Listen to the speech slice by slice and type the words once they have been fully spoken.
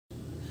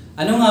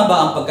Ano nga ba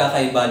ang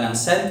pagkakaiba ng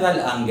central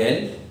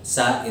angle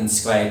sa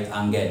inscribed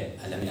angle?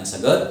 Alamin ang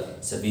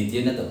sagot sa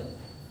video na to.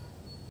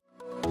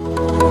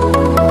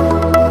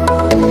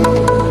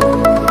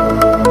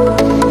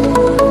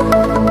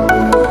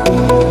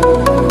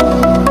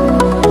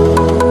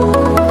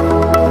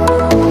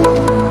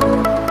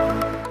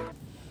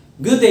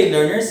 Good day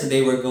learners!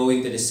 Today we're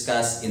going to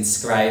discuss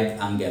inscribed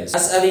angles.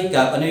 As a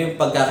recap, ano yung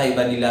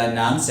pagkakaiba nila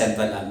ng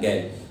central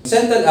angle?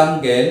 Central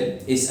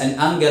angle is an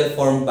angle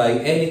formed by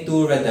any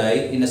two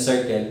radii in a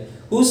circle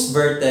whose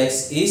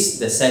vertex is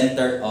the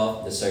center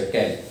of the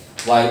circle.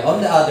 While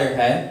on the other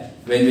hand,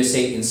 when we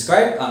say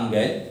inscribed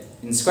angle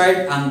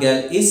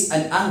is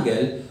an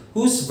angle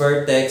whose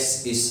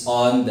vertex is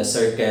on the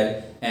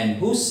circle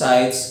and whose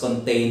sides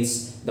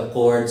contains the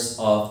chords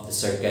of the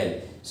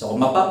circle. So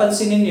kung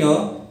mapapansin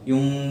ninyo,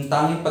 yung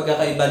tanging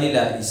pagkakaiba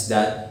nila is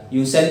that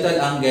yung central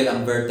angle,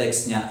 ang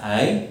vertex niya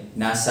ay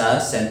nasa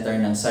center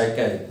ng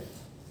circle.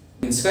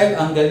 Inscribed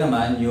angle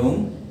naman,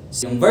 yung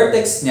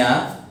vertex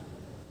niya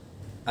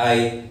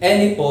ay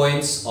any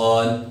points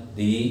on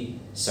the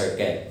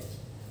circle.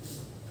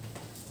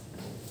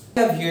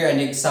 We have here an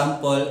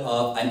example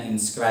of an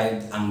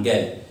inscribed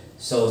angle.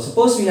 So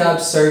suppose we have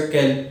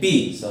circle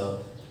P.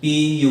 So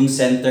P yung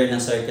center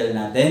ng circle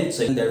natin.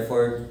 So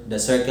therefore,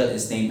 the circle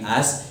is named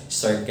as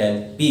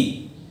circle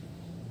P.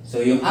 So,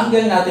 yung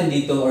angle natin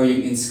dito or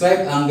yung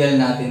inscribed angle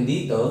natin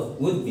dito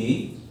would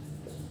be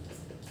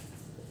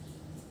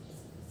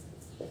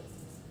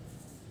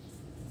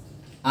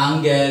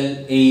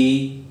angle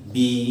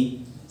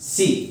ABC.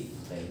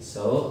 Okay,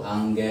 so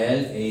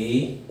angle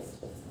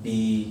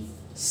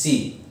ABC.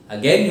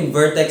 Again, yung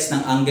vertex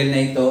ng angle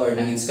na ito or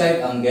ng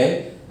inscribed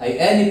angle ay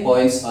any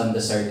points on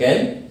the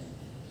circle.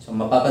 So,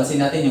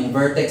 mapapansin natin yung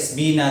vertex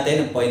B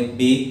natin, yung point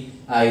B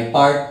ay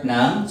part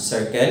ng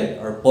circle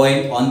or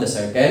point on the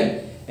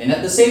circle. And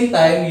at the same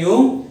time,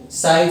 yung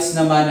sides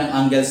naman ng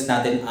angles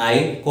natin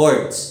ay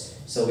chords.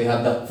 So we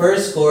have the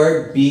first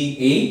chord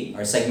BA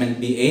or segment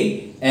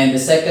BA and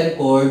the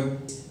second chord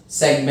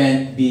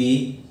segment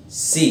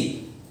BC.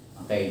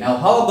 Okay,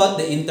 now how about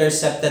the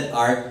intercepted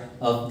arc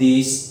of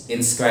this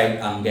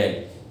inscribed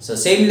angle? So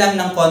same lang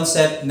ng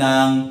concept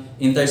ng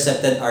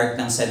intercepted arc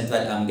ng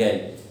central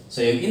angle.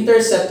 So yung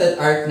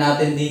intercepted arc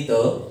natin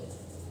dito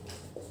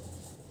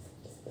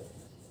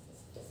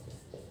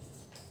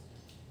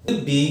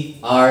would be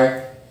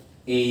RAC.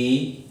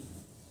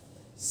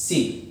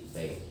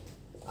 Okay.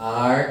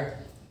 RAC.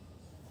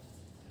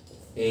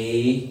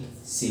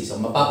 So,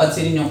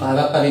 mapapansin niyo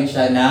kaharap pa rin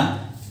siya ng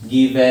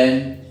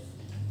given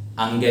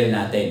angle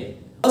natin.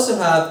 We also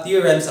have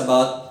theorems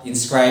about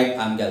inscribed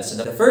angles.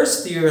 So, the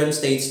first theorem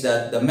states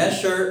that the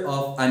measure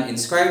of an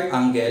inscribed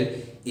angle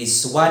is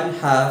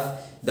 1/2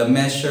 the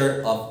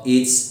measure of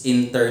its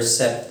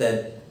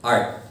intercepted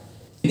arc.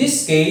 In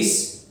this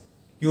case,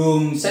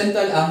 yung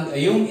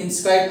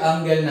inscribed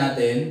angle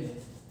natin,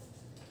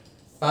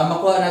 para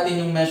makuha natin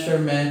yung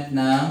measurement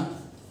ng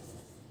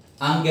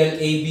angle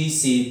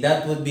ABC,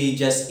 that would be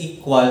just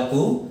equal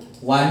to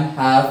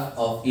 1/2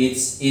 of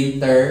its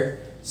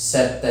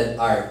intercepted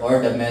arc or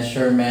the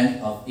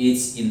measurement of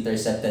its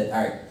intercepted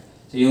arc.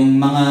 So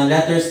yung mga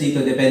letters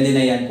dito, depende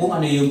na yan kung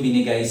ano yung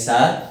binigay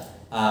sa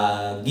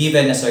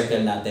given na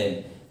circle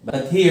natin.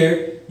 But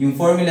here, yung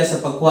formula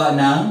sa pagkuha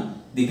ng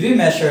degree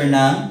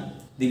measurement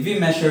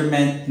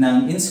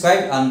ng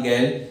inscribed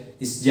angle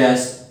is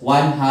just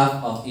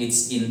 1/2 of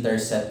its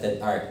intercepted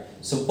arc.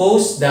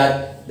 Suppose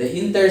that the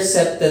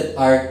intercepted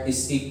arc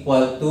is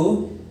equal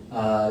to,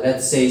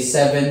 let's say,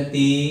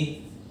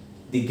 70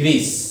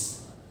 degrees.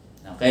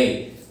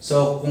 Okay.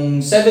 So,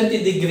 kung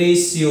 70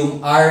 degrees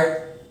yung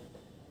arc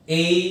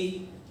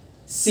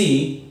AC,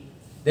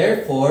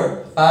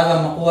 therefore,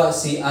 para makuha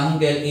si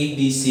angle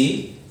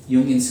ABC,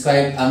 yung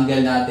inscribed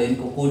angle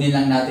natin, kukunin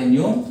lang natin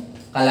yung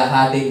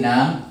kalahati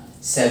ng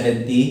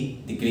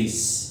 70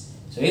 degrees.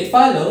 So it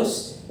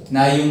follows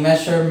na yung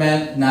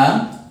measurement ng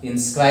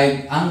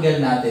inscribed angle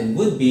natin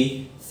would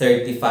be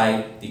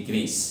 35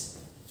 degrees.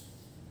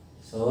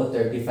 So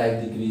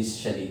 35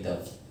 degrees siya dito.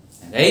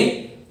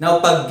 Okay?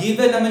 Now pag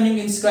given naman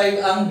yung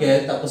inscribed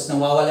angle tapos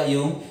nawawala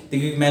yung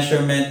degree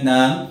measurement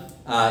ng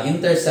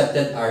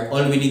intercepted arc,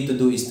 all we need to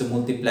do is to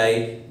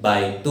multiply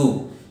by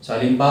 2. So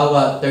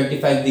halimbawa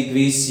 35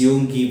 degrees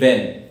yung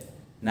given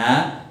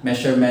na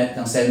measurement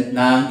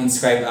ng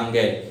inscribed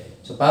angle.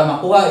 So, para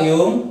makuha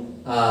yung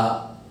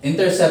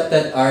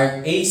intercepted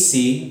arc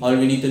AC, all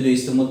we need to do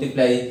is to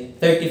multiply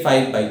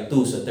 35 by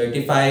 2. So,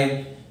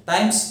 35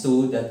 times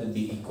 2, that would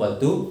be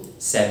equal to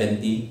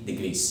 70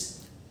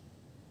 degrees.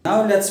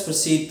 Now, let's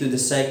proceed to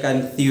the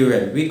second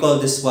theorem. We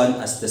call this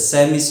one as the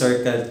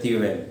semicircle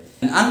theorem.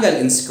 An angle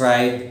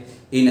inscribed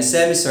in a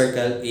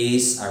semicircle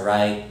is a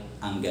right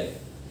angle.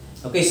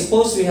 Okay,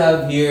 suppose we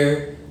have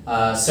here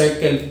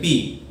circle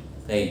P.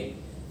 Okay.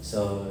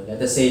 So, let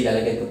us say,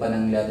 lalagay ko pa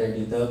ng letter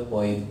dito,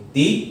 point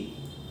D.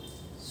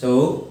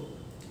 So,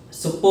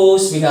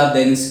 suppose we have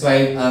the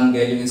inscribed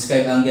angle. Yung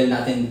inscribed angle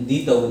natin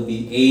dito would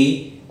be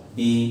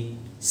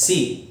ABC.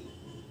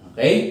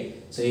 Okay?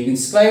 So, yung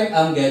inscribed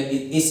angle,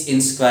 it is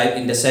inscribed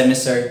in the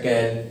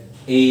semicircle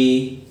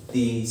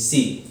ADC.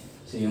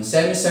 So yung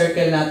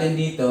semicircle natin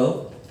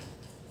dito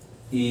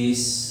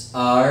is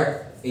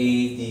arc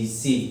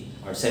ADC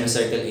or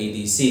semicircle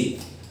ADC.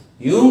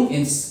 Yung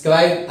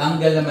inscribed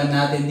angle naman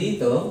natin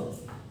dito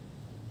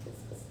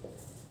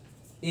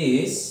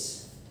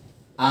is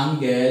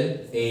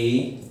angle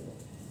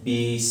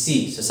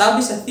ABC. So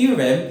sabi sa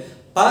theorem,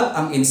 pag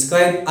ang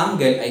inscribed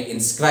angle ay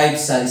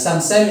inscribed sa isang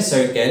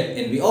semicircle,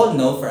 and we all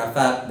know for a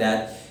fact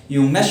that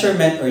yung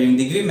measurement or yung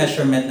degree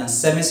measurement ng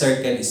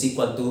semicircle is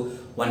equal to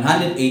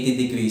 180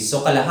 degrees.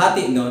 So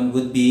kalahati nun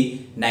would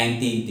be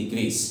 90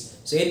 degrees.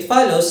 So it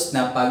follows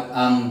na pag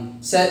ang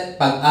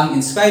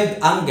inscribed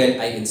angle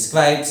ay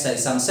inscribed sa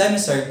isang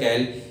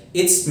semicircle,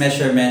 its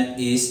measurement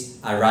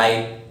is a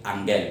right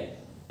angle,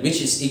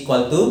 which is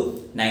equal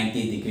to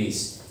 90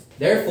 degrees.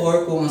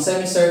 Therefore, kung ang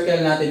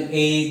semicircle natin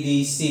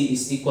ADC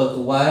is equal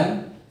to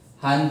 180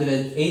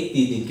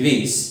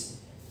 degrees,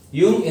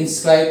 yung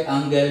inscribed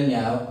angle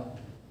niya,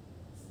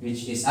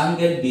 which is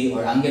angle B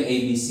or angle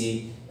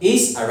ABC,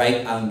 is a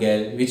right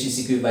angle, which is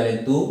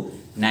equivalent to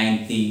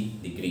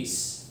 90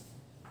 degrees.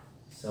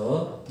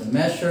 So, the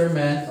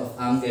measurement of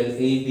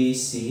angle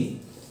ABC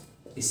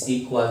is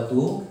equal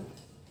to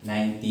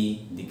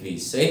 90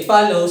 degrees. So, it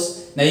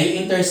follows na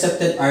yung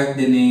intercepted arc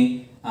din ni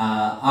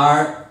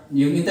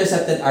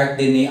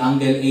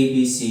angle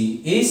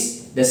ABC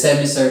is the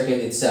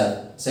semicircle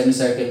itself,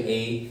 semicircle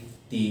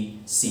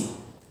ADC.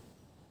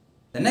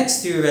 The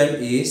next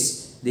theorem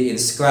is the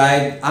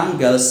inscribed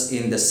angles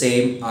in the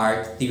same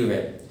arc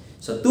theorem.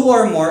 So two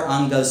or more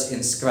angles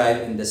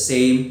inscribed in the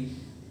same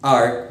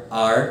arc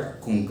are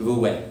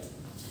congruent.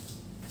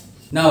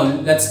 Now,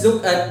 let's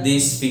look at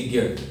this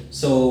figure.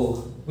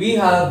 So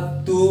we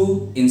have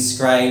two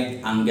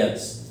inscribed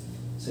angles.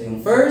 So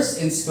yung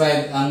first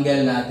inscribed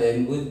angle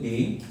natin would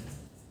be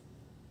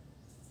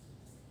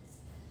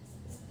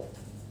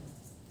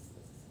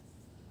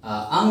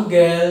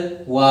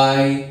angle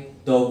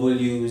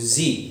YWZ.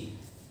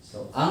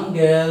 So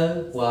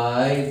angle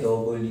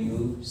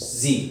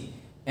YWZ.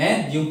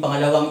 And yung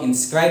pangalawang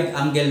inscribed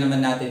angle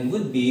naman natin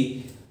would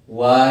be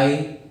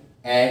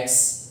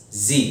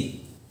YXZ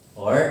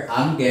or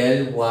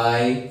angle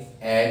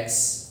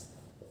YXZ.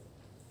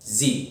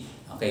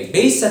 Okay,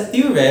 based sa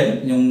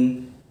theorem,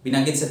 yung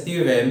binanggit sa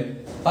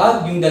theorem,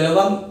 pag yung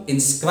dalawang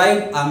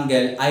inscribed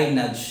angle ay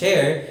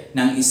nag-share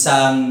ng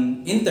isang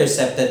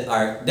intercepted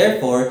arc,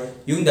 therefore,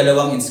 yung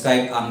dalawang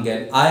inscribed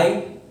angle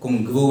ay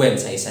congruent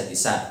sa isa't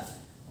isa.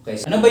 Okay,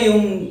 so ano ba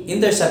yung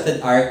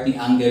intercepted arc ni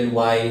angle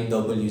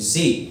YWZ?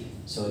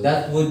 So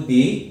that would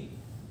be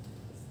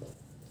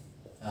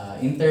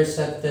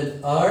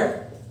intercepted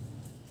arc.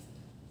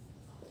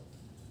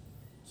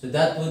 So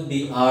that would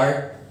be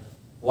arc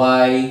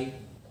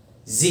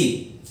YZ.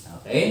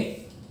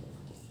 Okay?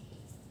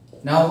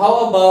 Now,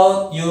 how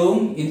about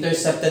yung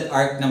intercepted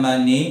arc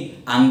naman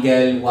ni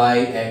angle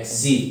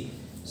YXZ?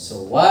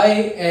 So,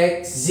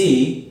 YXZ,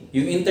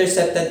 yung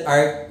intercepted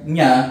arc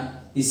niya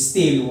is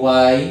still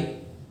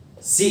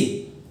YZ.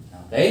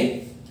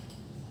 Okay?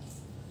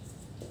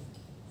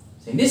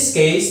 So, in this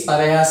case,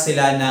 parehas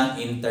sila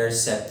ng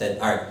intercepted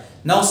arc.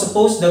 Now,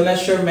 suppose the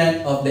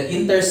measurement of the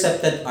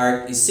intercepted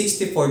arc is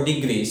 64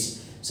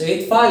 degrees. So,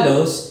 it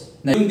follows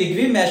na yung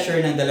degree measure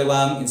ng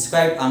dalawang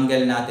inscribed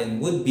angle natin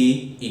would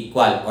be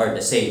equal or the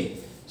same.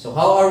 So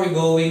how are we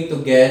going to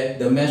get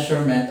the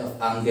measurement of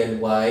angle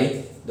YWZ?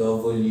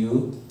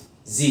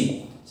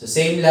 So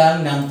same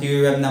lang ng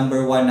theorem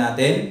number 1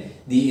 natin.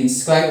 The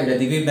inscribed or the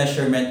degree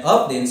measurement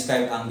of the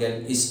inscribed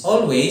angle is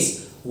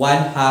always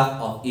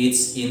 1/2 of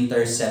its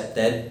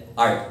intercepted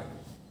arc.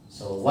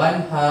 So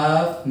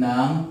 1/2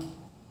 ng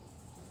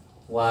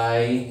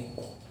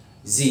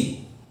YZ.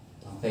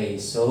 Okay,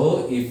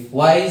 so if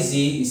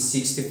YZ is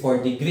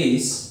 64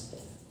 degrees,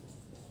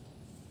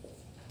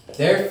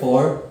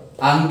 therefore,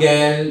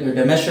 angle or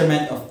the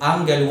measurement of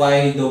angle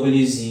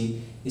YWZ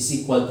is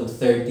equal to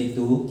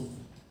 32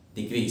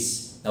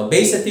 degrees. Now,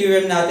 based sa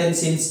theorem natin,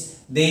 since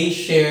they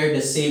share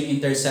the same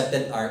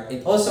intercepted arc,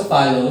 it also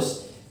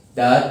follows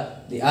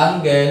that the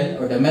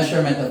angle or the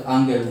measurement of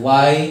angle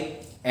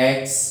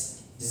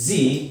YXZ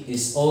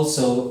is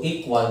also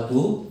equal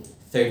to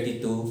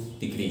 32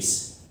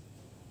 degrees.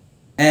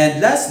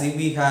 And lastly,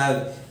 we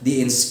have the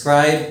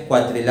inscribed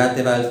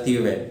quadrilateral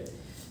theorem.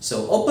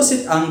 So,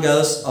 opposite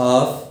angles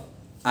of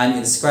an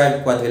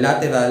inscribed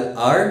quadrilateral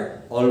are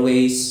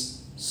always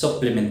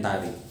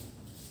supplementary.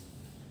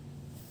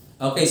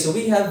 Okay, so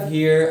we have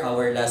here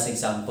our last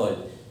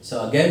example.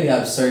 So again, we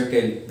have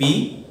circle P.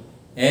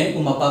 And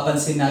kung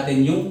mapapansin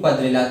natin, yung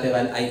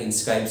quadrilateral ay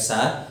inscribed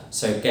sa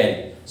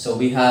circle. So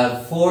we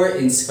have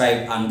 4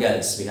 inscribed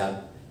angles. We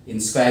have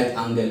inscribed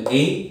angle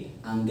A,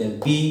 angle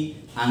B,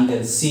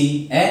 angle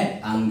C, and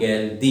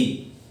angle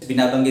D.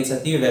 Binabanggit sa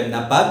theorem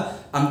na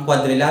pag ang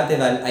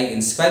quadrilateral ay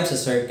inscribed sa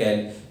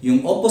circle,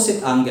 yung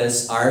opposite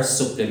angles are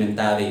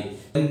supplementary.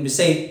 When we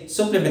say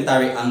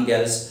supplementary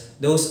angles,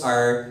 those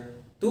are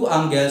two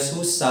angles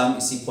whose sum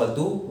is equal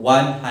to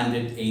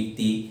 180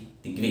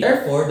 degrees.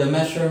 Therefore, the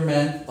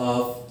measurement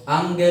of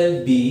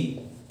angle B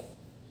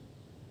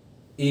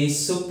is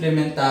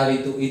supplementary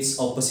to its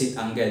opposite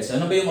angle.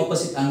 So ano ba yung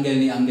opposite angle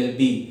ni angle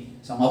B?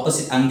 So ang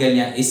opposite angle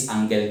niya is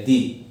angle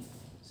D.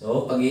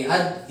 So pag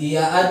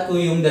i-add ko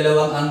yung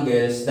dalawang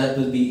angles, that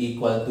would be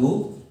equal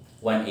to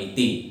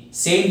 180.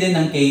 Same din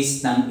ang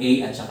case ng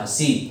A at saka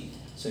C.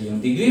 So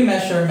yung degree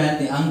measurement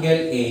ni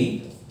angle A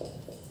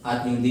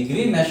at yung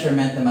degree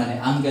measurement naman ni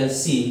angle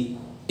C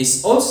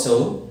is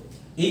also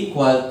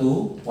equal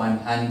to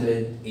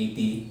 180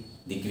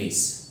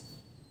 degrees.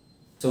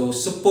 So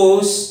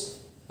suppose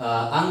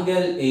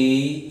angle A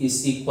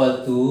is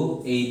equal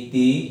to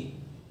 80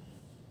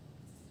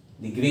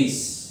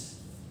 degrees.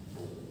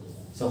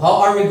 So how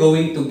are we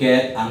going to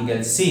get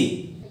angle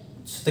C?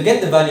 So to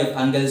get the value of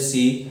angle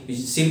C, we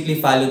simply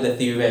follow the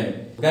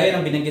theorem. Gaya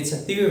ng binanggit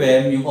sa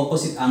theorem, yung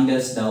opposite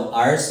angles daw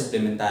are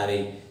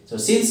supplementary. So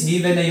since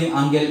given na yung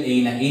angle A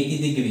na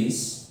 80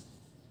 degrees,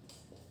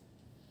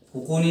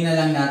 kukunin na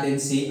lang natin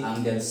si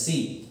angle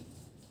C.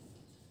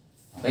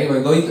 Okay,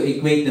 we're going to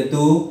equate the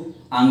two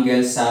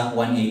angles sa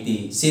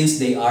 180 since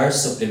they are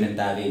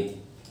supplementary.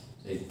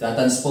 So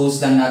itatranspose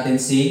lang natin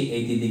si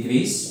 80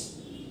 degrees.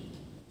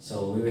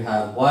 So we will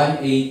have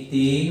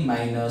 180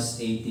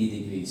 minus 80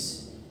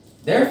 degrees.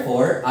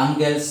 Therefore,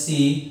 angle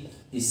C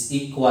is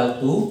equal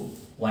to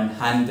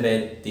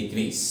 100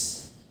 degrees.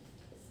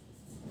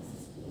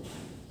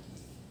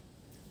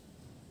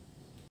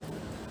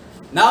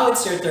 Now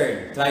it's your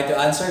turn. Try to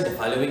answer the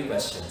following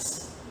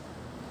questions.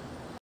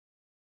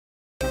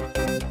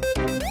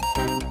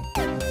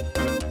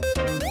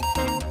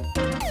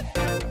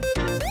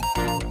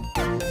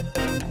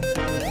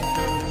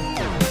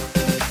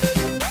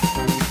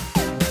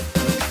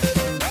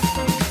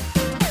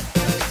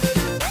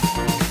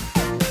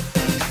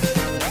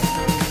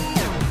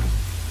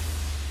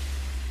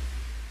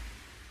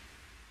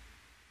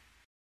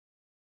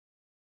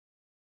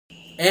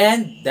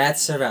 And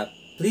that's a wrap.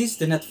 Please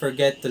do not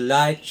forget to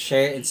like,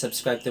 share, and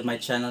subscribe to my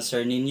channel,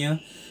 Sir Ninyo.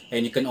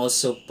 And you can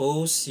also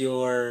post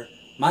your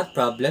math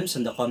problems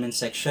in the comment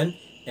section.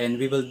 And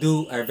we will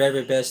do our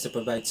very best to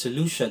provide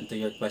solution to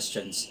your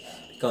questions.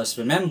 Because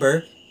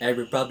remember,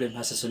 every problem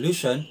has a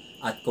solution.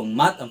 At kung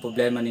math ang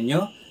problema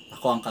ninyo,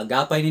 ako ang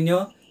kaagapay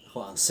ninyo,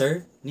 ako ang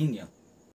Sir Ninyo.